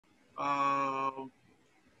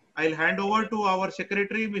I'll hand over to our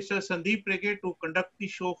secretary, Mr. Sandeep Rege, to conduct the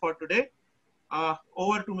show for today.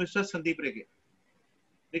 Over to Mr. Sandeep Rege.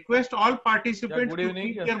 Request all participants to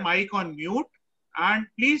keep their mic on mute, and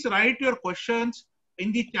please write your questions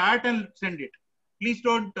in the chat and send it. Please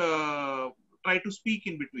don't try to speak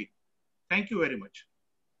in between. Thank you very much.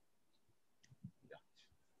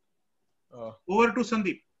 Over to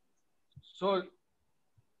Sandeep. So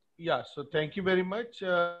thank you very much,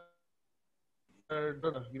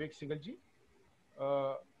 Vivek Singhal-ji.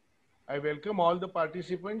 I welcome all the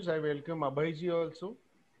participants. I welcome Abhay-ji also.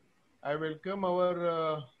 I welcome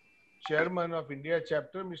our chairman of India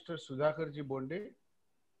chapter, Mr. Sudhakar-ji Bonde.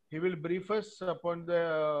 He will brief us upon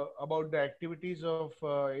about the activities of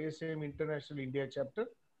ASM International India chapter,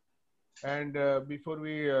 and before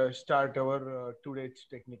we start our today's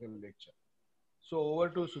technical lecture. So over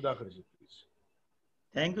to Sudhakar-ji, please.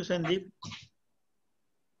 Thank you, Sandeep.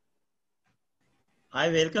 I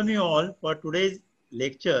welcome you all for today's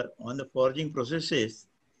lecture on the forging processes.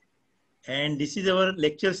 And this is our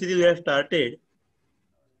lecture series we have started,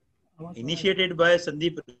 initiated by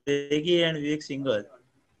Sandeep Rege and Vivek Singhal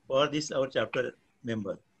for this our chapter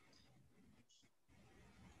member.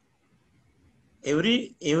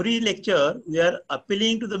 Every lecture we are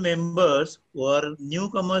appealing to the members who are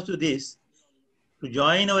newcomers to this to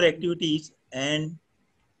join our activities and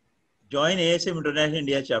join ASM International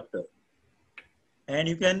India chapter. And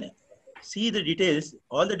you can see the details,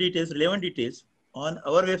 all the details, relevant details on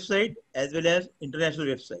our website as well as international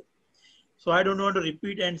website. So I don't want to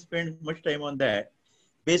repeat and spend much time on that.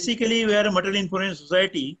 Basically, we are a material information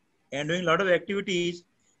society and doing a lot of activities.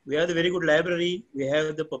 We have the very good library. We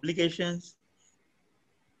have the publications,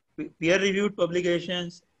 peer-reviewed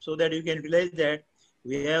publications, so that you can realize that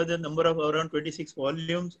we have the number of around 26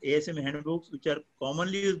 volumes, ASM handbooks, which are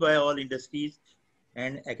commonly used by all industries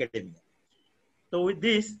and academia. So with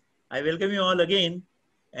this, I welcome you all again,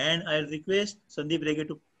 and I'll request Sandeep Rege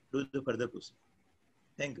to do the further process.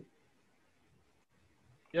 Thank you.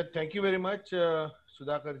 Yeah, thank you very much,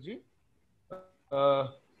 Sudhakar-ji.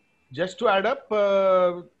 Just to add up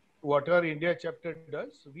what our India chapter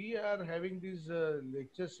does, we are having this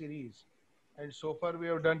lecture series, and so far we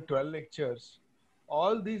have done 12 lectures.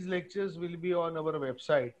 All these lectures will be on our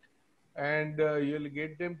website, and you'll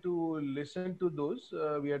get them to listen to those.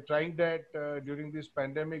 We are trying that during this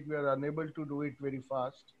pandemic. We are unable to do it very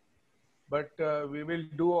fast, but we will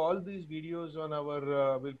do all these videos on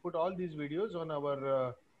our, we'll put all these videos on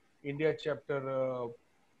our India chapter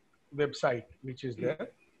website, which is there.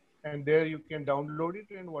 And there you can download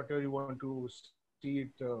it and whatever you want to see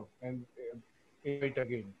it and enjoy it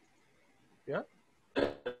again. Yeah.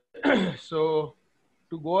 So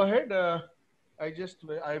to go ahead, I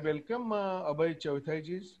welcome Abhay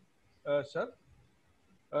Chauthai-ji, sir.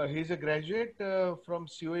 He's a graduate from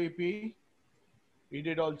COEP. He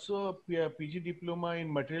did also a PG diploma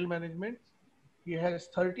in material management. He has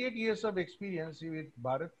 38 years of experience with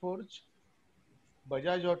Bharat Forge,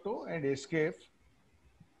 Bajaj Auto, and SKF.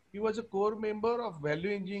 He was a core member of value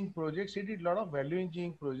engineering projects. He did a lot of value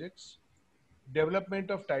engineering projects, development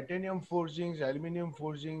of titanium forgings, aluminum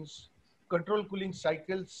forgings, control cooling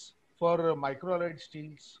cycles for microalloyed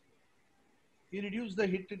steels. He reduced the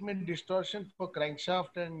heat treatment distortion for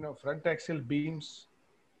crankshaft and front axle beams.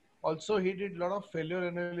 Also, he did a lot of failure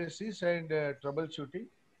analysis and troubleshooting.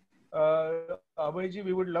 Abhayji,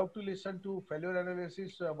 we would love to listen to failure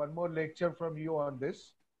analysis, one more lecture from you on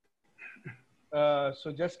this.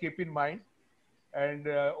 So just keep in mind, and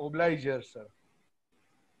obliger, sir.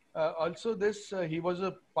 Also he was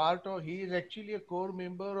a part of, he is actually a core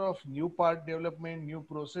member of new part development, new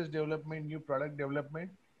process development, new product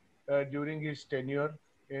development during his tenure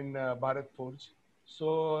in Bharat Forge.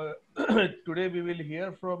 So today we will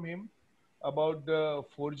hear from him about the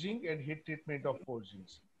forging and heat treatment of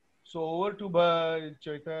forgings. So over to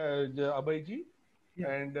Abhayji,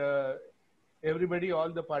 and everybody, all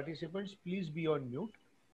the participants, please be on mute.